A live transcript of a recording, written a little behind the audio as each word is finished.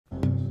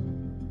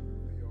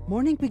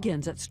Morning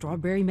begins at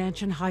Strawberry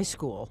Mansion High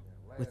School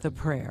with a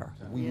prayer.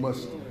 We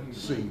must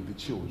save the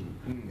children.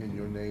 In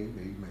your name,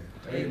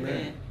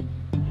 amen.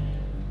 Amen.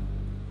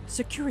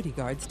 Security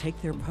guards take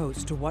their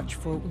post to watch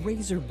for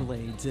razor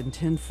blades in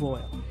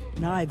tinfoil,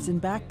 knives in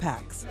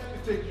backpacks.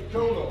 Take your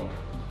coat off.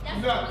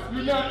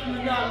 You're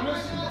not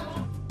listening.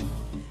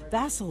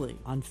 Vaseline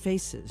on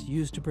faces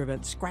used to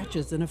prevent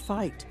scratches in a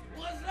fight.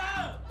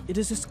 It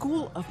is a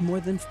school of more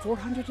than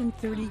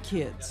 430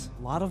 kids.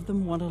 A lot of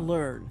them want to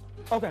learn.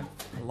 Okay.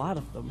 A lot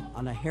of them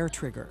on a hair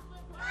trigger.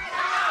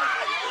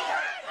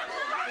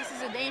 This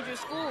is a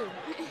dangerous school.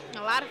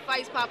 A lot of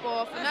fights pop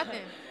off for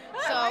nothing.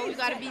 So we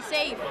gotta be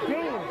safe.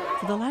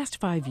 For the last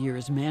 5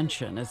 years,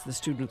 Mansion, as the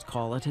students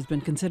call it, has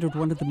been considered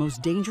one of the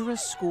most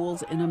dangerous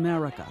schools in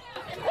America.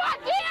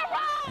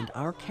 And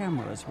our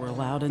cameras were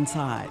allowed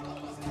inside.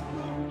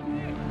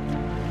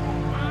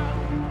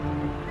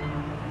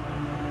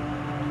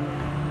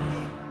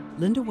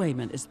 Linda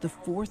Wayman is the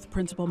fourth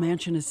principal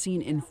Mansion has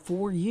seen in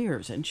 4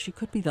 years, and she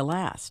could be the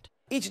last.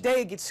 Each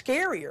day it gets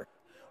scarier.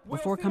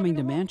 Before coming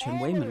to Mansion,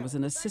 Wayman was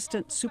an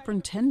assistant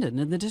superintendent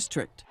in the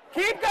district.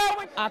 Keep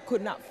going! I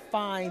could not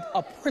find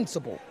a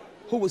principal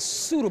who was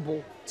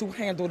suitable to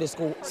handle the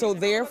school. So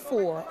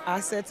therefore,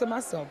 I said to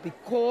myself,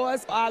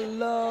 because I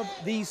love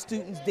these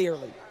students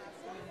dearly,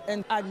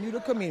 and I knew the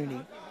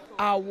community,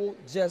 I will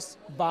just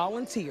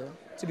volunteer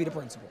to be the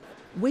principal.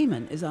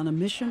 Wayman is on a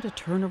mission to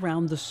turn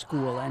around the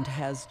school and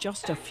has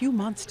just a few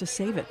months to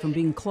save it from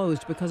being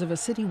closed because of a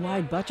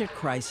citywide budget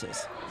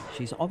crisis.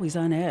 She's always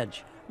on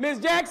edge. Miss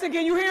Jackson,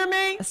 can you hear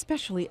me?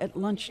 Especially at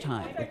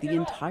lunchtime with the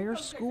entire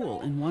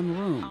school in one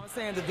room. I'm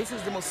saying that this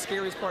is the most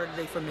scariest part of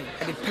the day for me.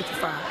 I get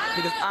petrified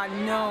because I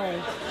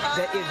know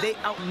that if they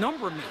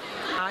outnumber me,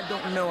 I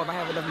don't know if I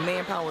have enough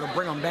manpower to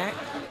bring them back.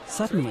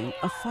 Suddenly,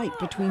 a fight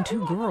between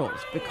two girls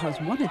because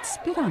one had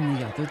spit on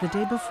the other the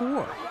day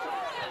before.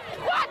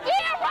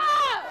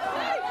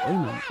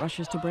 Wayman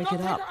rushes to break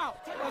it up.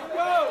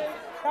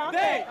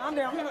 I'm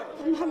down.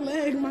 My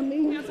leg, my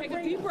knee. Take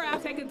a deep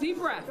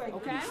breath,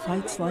 okay?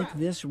 Fights like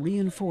this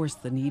reinforce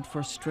the need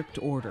for strict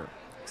order.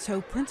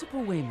 So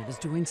Principal Wayman is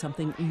doing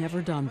something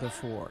never done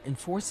before,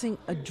 enforcing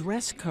a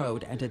dress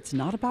code, and it's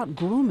not about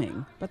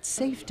grooming, but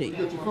safety.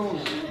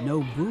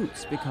 No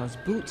boots, because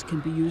boots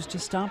can be used to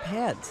stomp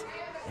heads,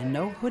 and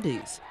no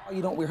hoodies.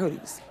 You don't wear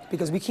hoodies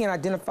because we can't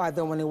identify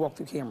them when they walk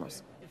through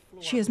cameras.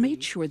 She has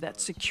made sure that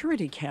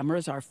security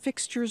cameras are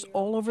fixtures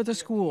all over the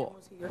school.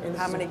 And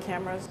how many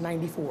cameras?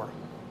 94.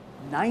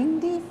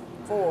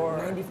 94?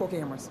 94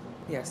 cameras,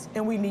 yes.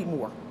 And we need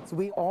more. So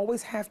we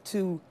always have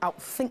to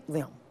outthink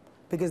them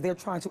because they're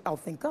trying to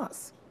outthink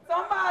us.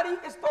 Somebody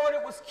thought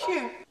it was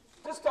cute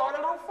to start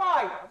it on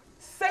fire.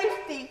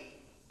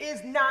 Safety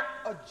is not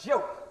a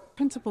joke.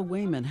 Principal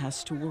Wayman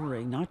has to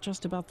worry not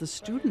just about the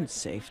students'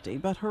 safety,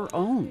 but her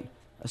own.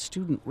 A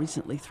student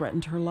recently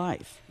threatened her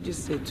life.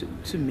 Just said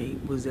to me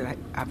was that I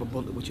have a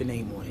bullet with your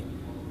name on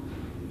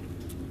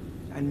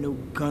it. I know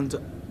guns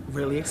are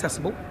rarely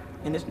accessible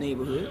in this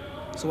neighborhood,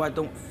 so I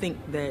don't think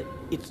that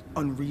it's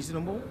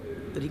unreasonable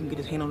that he can get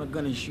his hand on a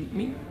gun and shoot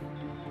me.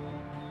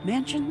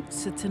 Mansion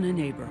sits in a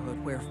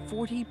neighborhood where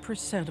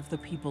 40% of the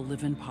people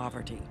live in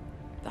poverty,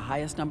 the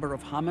highest number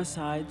of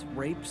homicides,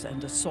 rapes,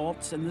 and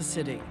assaults in the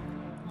city.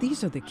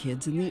 These are the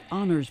kids in the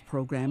honors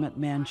program at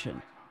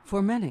Mansion.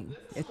 For many,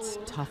 it's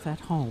tough at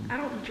home. I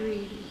don't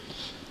dream.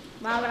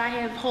 Why would I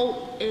have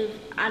hope if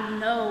I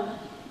know,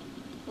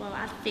 well,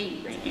 I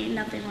think there ain't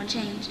nothing gonna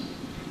change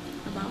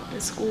about the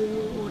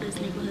school or this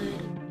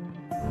neighborhood.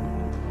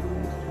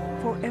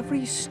 For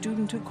every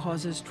student who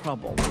causes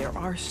trouble, there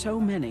are so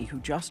many who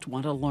just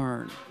want to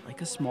learn,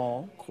 like a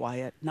small,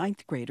 quiet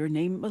 9th grader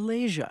named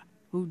Malaysia,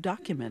 who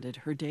documented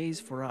her days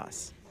for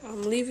us.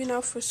 I'm leaving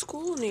out for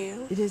school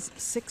now. It is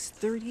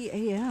 6:30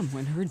 a.m.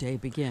 when her day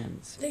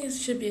begins. I think it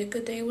should be a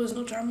good day. It was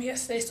no drama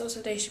yesterday, so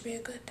today should be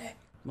a good day.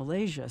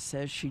 Malaysia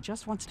says she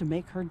just wants to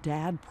make her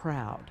dad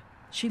proud.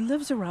 She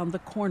lives around the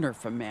corner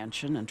from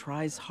Mansion and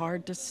tries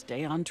hard to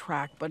stay on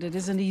track, but it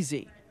isn't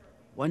easy.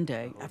 One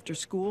day, after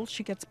school,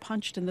 she gets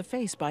punched in the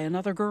face by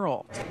another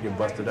girl. You're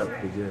busted up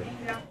pretty good.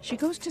 She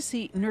goes to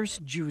see Nurse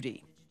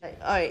Judy. All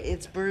right,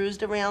 it's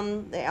bruised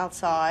around the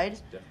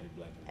outside,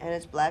 and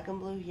it's black and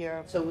blue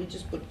here, so we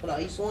just put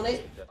ice on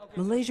it.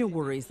 Malaysia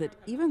worries that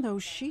even though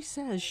she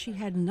says she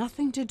had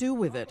nothing to do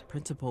with it,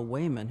 Principal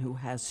Wayman, who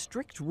has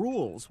strict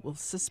rules, will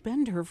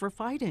suspend her for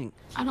fighting.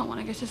 I don't want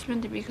to get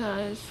suspended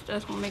because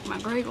that's going to make my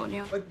grade go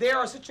down. But there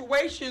are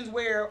situations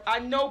where I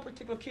know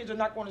particular kids are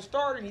not going to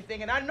start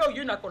anything, and I know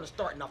you're not going to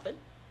start nothing.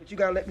 But you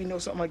got to let me know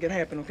something like that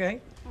happen,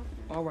 okay?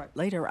 All right.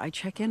 Later, I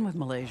check in with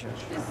Malaysia.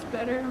 It's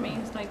better. I mean,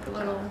 it's like a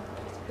little,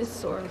 it's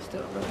sore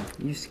still a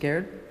little. You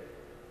scared?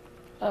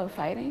 Of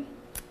fighting?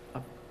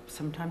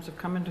 Sometimes of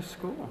coming to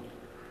school.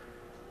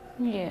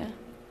 Yeah.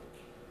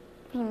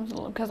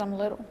 Because I'm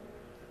little.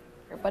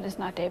 But it's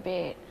not that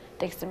bad,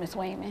 thanks to Miss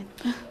Wayman.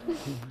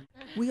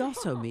 We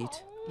also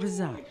meet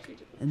Razak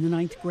in the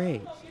 9th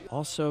grade,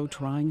 also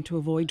trying to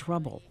avoid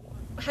trouble.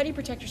 How do you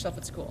protect yourself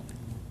at school?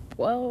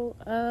 Well,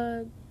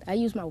 I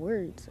use my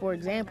words. For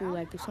example,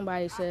 like if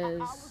somebody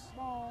says,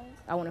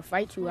 I want to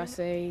fight you, I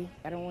say,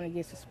 I don't want to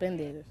get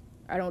suspended.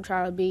 I don't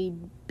try to be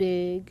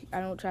big. I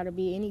don't try to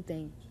be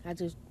anything. I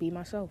just be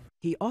myself.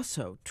 He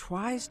also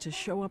tries to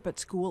show up at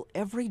school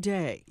every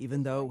day,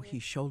 even though he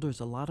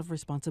shoulders a lot of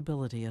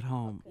responsibility at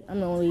home.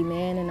 I'm the only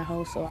man in the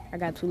house, so I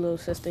got 2 little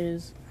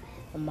sisters,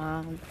 a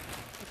mom.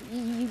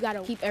 You got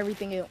to keep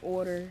everything in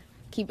order,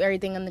 keep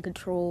everything under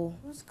control.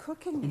 Who's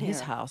cooking in his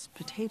house?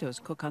 Potatoes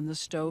cook on the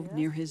stove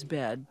near his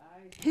bed.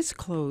 His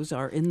clothes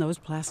are in those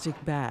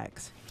plastic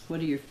bags. What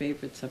are your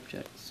favorite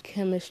subjects?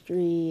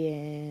 Chemistry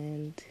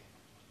and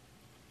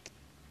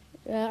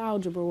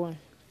algebra 1.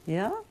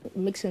 Yeah?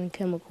 Mixing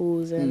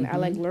chemicals, and I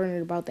like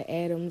learning about the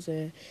atoms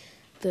and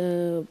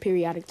the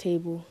periodic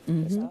table.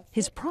 And stuff.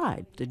 His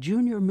pride, the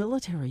junior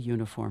military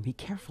uniform he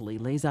carefully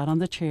lays out on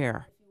the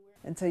chair.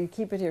 And so you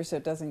keep it here so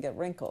it doesn't get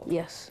wrinkled?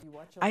 Yes.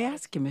 I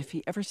ask him if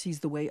he ever sees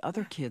the way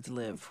other kids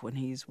live when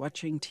he's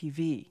watching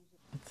TV.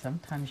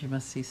 Sometimes you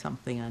must see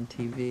something on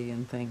TV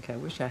and think, I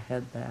wish I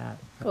had that.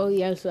 Oh,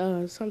 yes.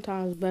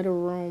 Sometimes better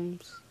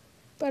rooms,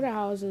 better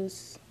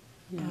houses,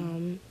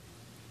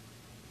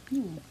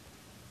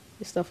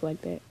 stuff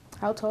like that.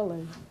 How tall are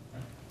you?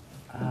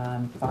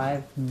 I'm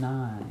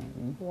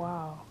 5'9".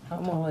 Wow. How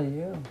tall are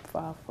you?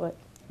 5 foot.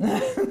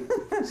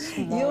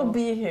 You'll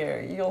be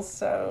here. You'll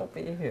so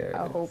be here.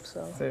 I hope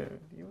so. Soon.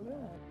 You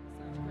will.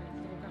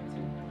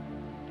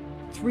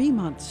 3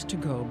 months to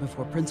go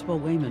before Principal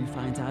Wayman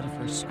finds out if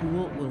her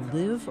school will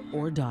live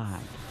or die.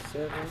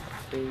 7,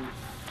 8, 9,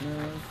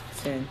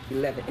 10,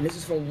 11. And this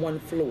is from 1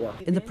 floor.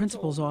 In the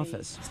principal's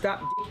office,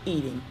 Stop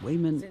eating.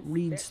 Wayman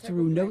reads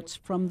through notes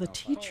from the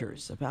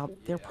teachers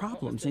about their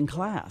problems in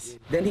class.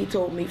 Then he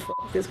told me, F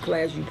this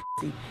class, you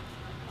pussy.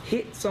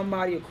 Hit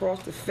somebody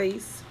across the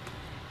face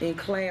in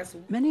class.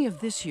 Many of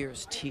this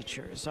year's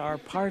teachers are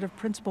part of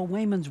Principal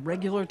Wayman's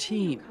regular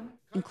team,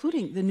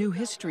 including the new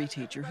history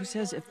teacher who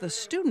says if the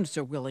students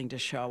are willing to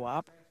show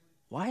up,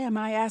 why am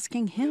I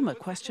asking him a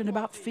question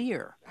about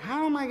fear?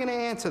 How am I going to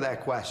answer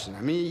that question?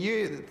 I mean,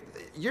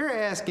 you're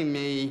asking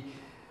me,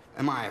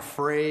 am I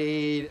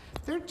afraid?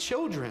 They're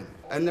children,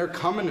 and they're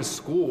coming to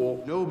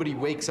school. Nobody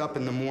wakes up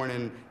in the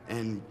morning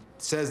and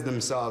says to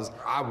themselves,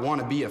 I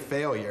want to be a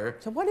failure.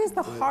 So what is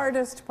the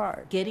hardest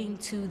part? Getting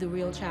to the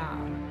real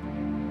child.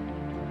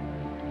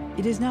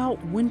 It is now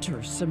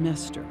winter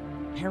semester,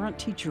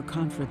 parent-teacher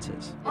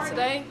conferences.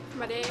 Today,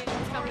 my dad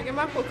is coming to get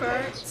my report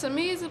card. To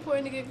me, it's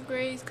important to get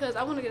grades because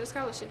I want to get a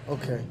scholarship.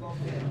 Okay,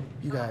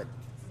 you got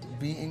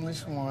B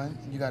English 1,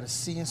 you got a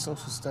C in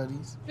social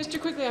studies. Mr.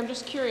 Quigley, I'm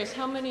just curious,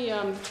 how many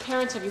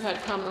parents have you had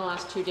come in the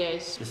last 2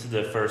 days? This is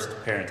the first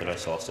parent that I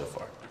saw so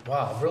far.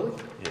 Wow, really?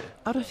 Yeah.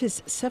 Out of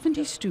his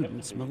 70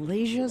 students,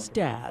 Malaysia's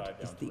dad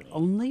is the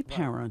only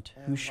parent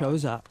who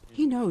shows up.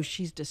 He knows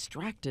she's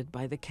distracted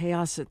by the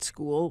chaos at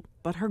school,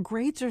 but her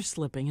grades are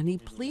slipping, and he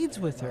pleads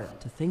with her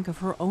to think of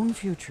her own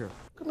future.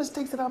 Good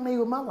mistakes that I made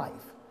with my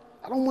life.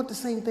 I don't want the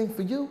same thing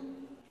for you.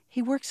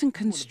 He works in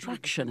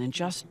construction and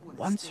just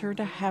wants her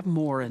to have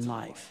more in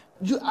life.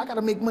 I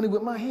gotta make money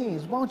with my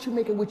hands. Why don't you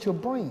make it with your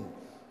brain?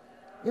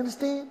 You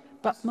understand?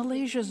 But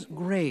Malaysia's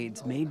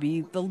grades may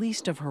be the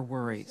least of her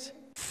worries.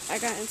 I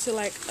got into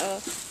like an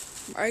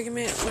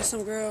argument with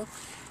some girl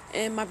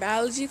in my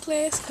biology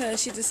class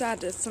because she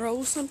decided to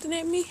throw something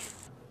at me.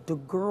 The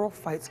girl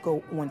fights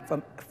go on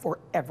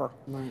forever.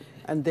 Right.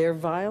 And they're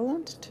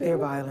violent, too? They're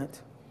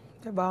violent.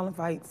 They're violent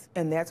fights.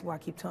 And that's why I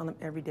keep telling them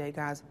every day,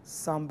 guys,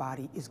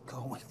 somebody is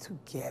going to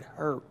get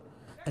hurt.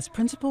 As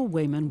Principal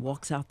Wayman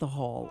walks out the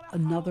hall,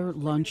 another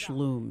lunch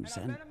looms,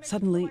 and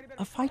suddenly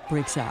a fight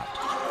breaks out.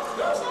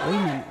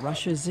 Wayman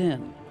rushes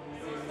in.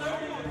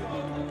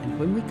 And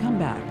when we come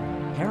back,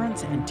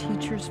 parents and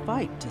teachers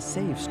fight to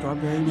save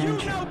Strawberry Mansion.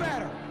 You know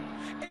better!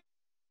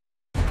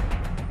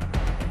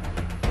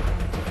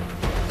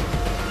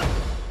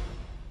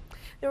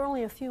 There are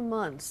only a few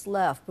months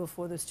left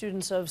before the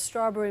students of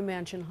Strawberry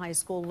Mansion High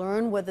School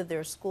learn whether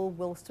their school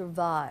will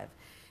survive.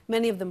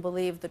 Many of them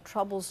believe the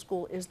troubled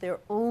school is their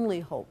only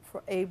hope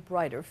for a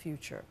brighter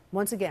future.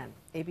 Once again,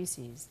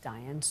 ABC's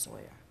Diane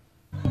Sawyer.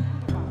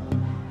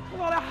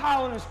 What's all that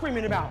howling and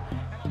screaming about?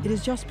 It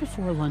is just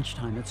before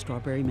lunchtime at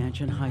Strawberry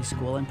Mansion High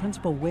School, and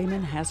Principal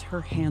Wayman has her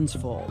hands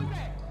full.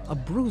 A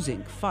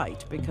bruising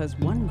fight because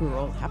one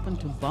girl happened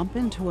to bump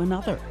into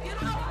another.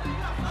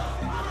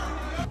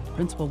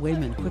 Principal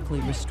Wayman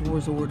quickly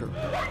restores order.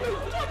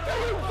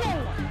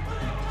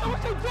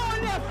 What you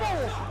doing there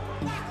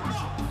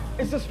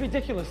for? It's just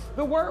ridiculous.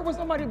 The word when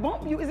somebody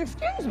bump you is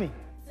excuse me.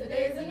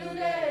 Today's a new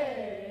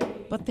day.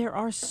 But there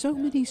are so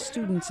many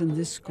students in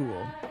this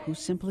school who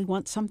simply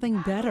want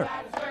something better.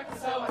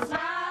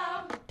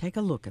 Take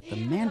a look at the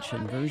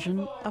Mansion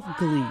version of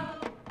Glee.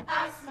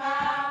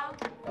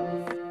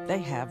 They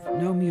have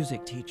no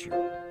music teacher.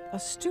 A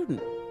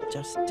student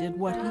just did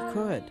what he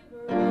could.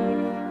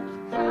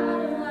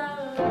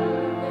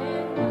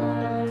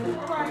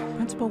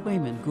 Principal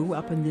Wayman grew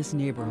up in this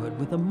neighborhood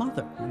with a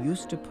mother who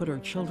used to put her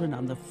children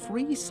on the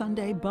free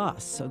Sunday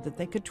bus so that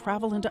they could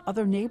travel into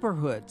other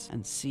neighborhoods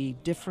and see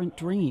different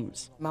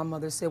dreams. My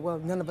mother said, well,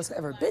 none of us have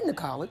ever been to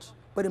college,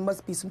 but it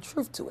must be some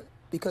truth to it.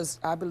 because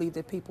I believe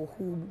that people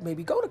who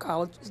maybe go to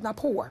college is not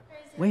poor.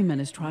 Wayman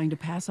is trying to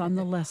pass on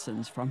the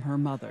lessons from her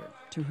mother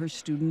to her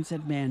students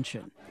at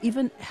Mansion,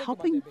 even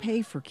helping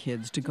pay for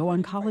kids to go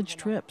on college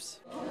trips.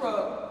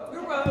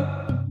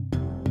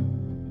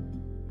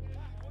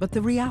 But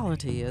the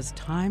reality is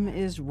time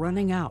is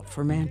running out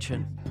for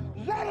Mansion.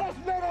 Let us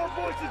let our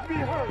voices be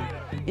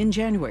heard. In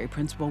January,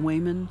 Principal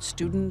Wayman,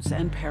 students,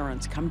 and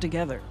parents come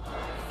together.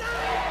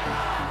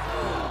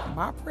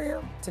 My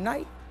prayer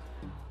tonight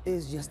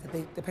is just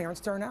that the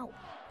parents turn out.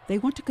 They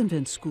want to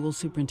convince school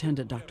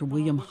superintendent Dr.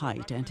 William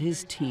Hite and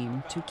his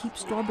team to keep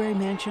Strawberry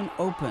Mansion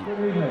open.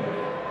 Excuse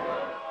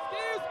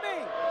me,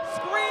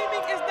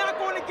 screaming is not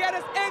going to get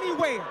us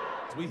anywhere.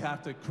 We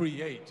have to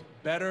create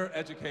better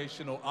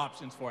educational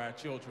options for our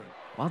children.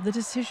 While the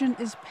decision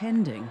is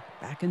pending,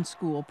 back in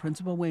school,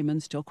 Principal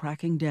Wayman's still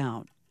cracking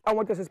down. I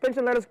want the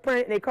suspension letters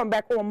printed and they come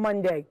back on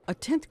Monday. A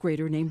 10th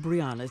grader named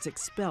Brianna is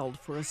expelled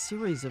for a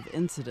series of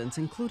incidents,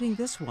 including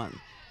this one.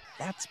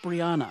 That's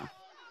Brianna.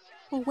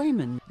 Well,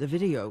 Wayman, the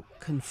video,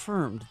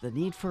 confirmed the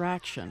need for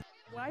action.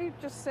 Why don't you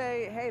just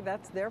say, hey,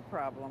 that's their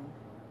problem.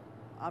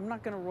 I'm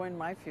not going to ruin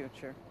my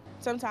future.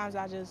 Sometimes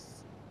I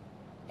just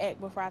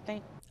act before I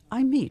think.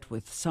 I meet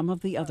with some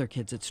of the other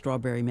kids at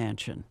Strawberry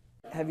Mansion.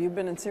 Have you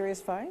been in serious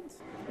fights?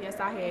 Yes,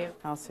 I have.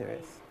 How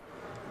serious?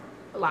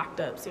 Locked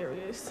up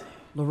serious.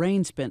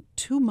 Lorraine spent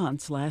 2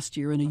 months last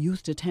year in a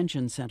youth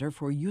detention center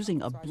for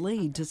using a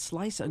blade to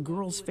slice a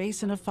girl's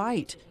face in a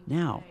fight.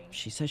 Now,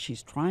 she says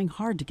she's trying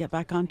hard to get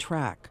back on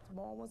track.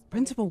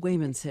 Principal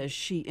Wayman says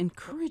she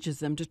encourages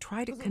them to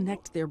try to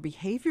connect their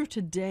behavior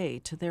today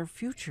to their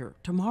future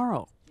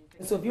tomorrow.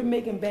 So if you're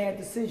making bad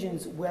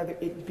decisions, whether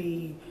it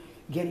be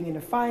getting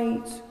into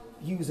fights,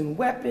 using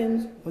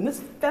weapons, when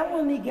this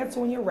felony gets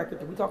on your record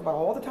that we talk about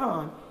all the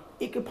time,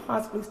 it could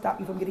possibly stop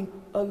you from getting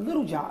a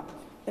little job,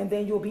 and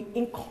then you'll be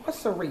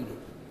incarcerated.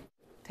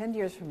 10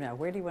 years from now,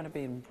 where do you want to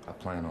be? I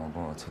plan on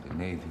going to the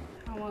Navy.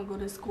 I want to go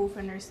to school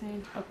for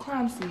nursing, a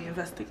crime scene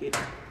investigator.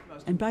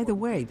 And by the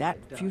way, that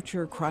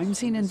future crime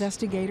scene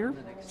investigator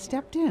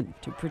stepped in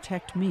to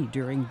protect me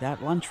during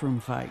that lunchroom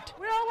fight.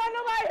 We don't want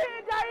nobody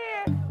here,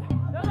 Diane.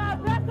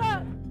 Nobody back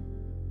up.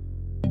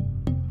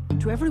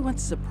 To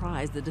everyone's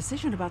surprise, the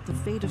decision about the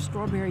fate of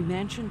Strawberry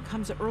Mansion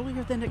comes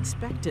earlier than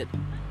expected.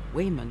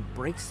 Wayman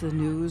breaks the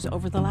news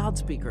over the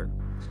loudspeaker.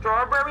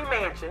 Strawberry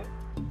Mansion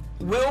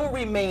will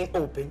remain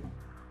open.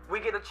 We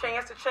get a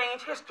chance to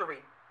change history.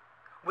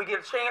 We get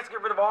a chance to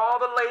get rid of all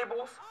the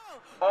labels,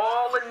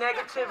 all the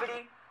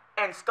negativity,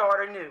 and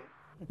start anew.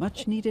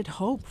 Much needed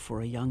hope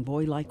for a young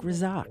boy like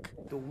Razak.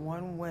 The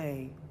one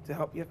way to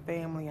help your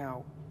family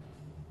out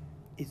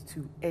is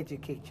to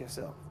educate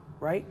yourself,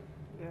 right?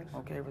 Yes.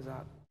 Okay,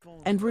 Razak.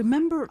 And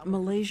remember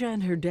Malaysia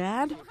and her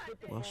dad?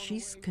 Well,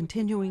 she's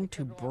continuing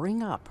to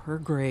bring up her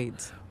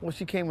grades. Well,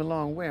 she came a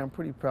long way. I'm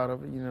pretty proud of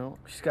her, you know.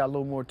 She's got a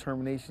little more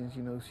determination,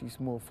 you know. She's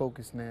more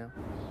focused now.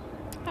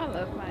 I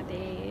love my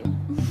dad.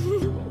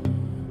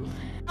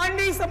 I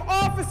need some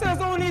officers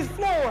on these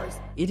floors.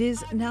 It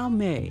is now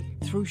May.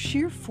 Through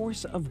sheer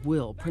force of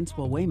will,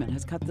 Principal Wayman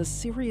has cut the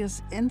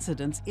serious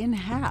incidents in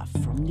half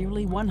from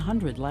nearly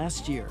 100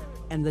 last year.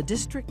 And the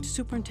district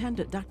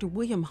superintendent, Dr.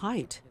 William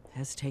Hite,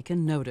 has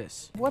taken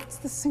notice. What's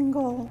the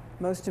single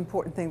most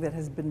important thing that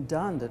has been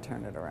done to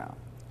turn it around?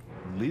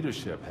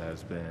 Leadership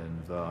has been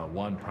the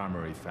one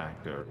primary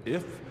factor.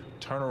 If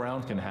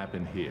turnaround can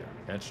happen here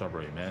at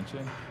Strawberry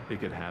Mansion, it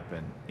could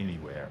happen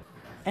anywhere.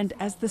 And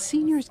as the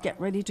seniors get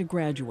ready to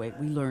graduate,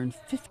 we learn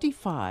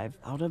 55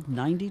 out of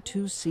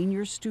 92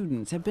 senior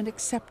students have been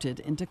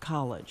accepted into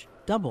college,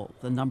 double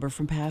the number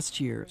from past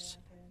years.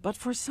 But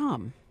for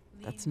some,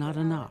 that's not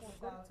enough.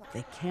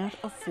 They can't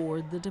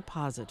afford the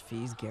deposit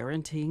fees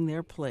guaranteeing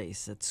their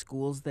place at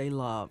schools they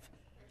love,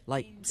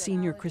 like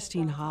senior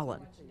Christine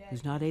Holland,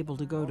 who's not able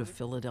to go to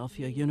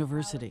Philadelphia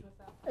University.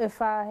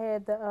 If I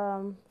had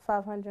the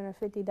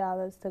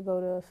 $550 to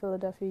go to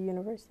Philadelphia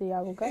University,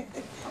 I would go.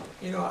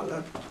 You know, I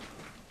love you.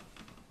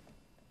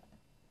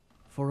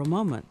 For a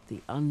moment,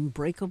 the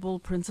unbreakable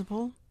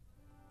principal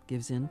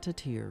gives in to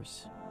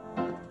tears.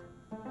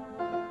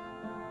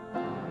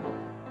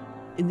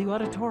 In the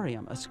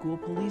auditorium, a school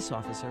police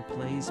officer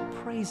plays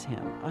Praise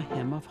Him, a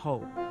hymn of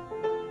hope.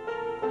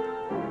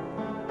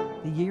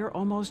 The year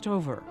almost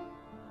over.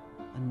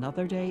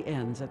 Another day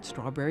ends at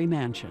Strawberry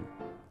Mansion,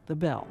 the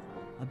bell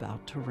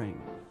about to ring.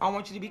 I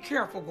want you to be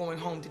careful going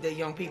home today,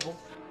 young people.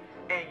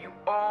 And you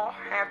all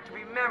have to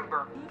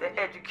remember that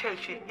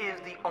education is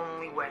the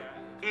only way.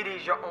 It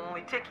is your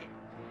only ticket.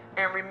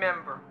 And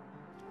remember,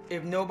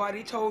 if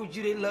nobody told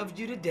you they loved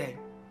you today,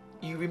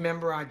 you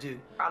remember I do.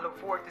 I look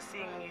forward to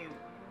seeing you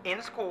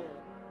in school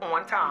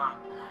on time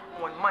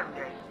on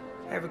Monday.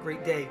 Have a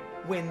great day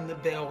when the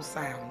bell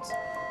sounds.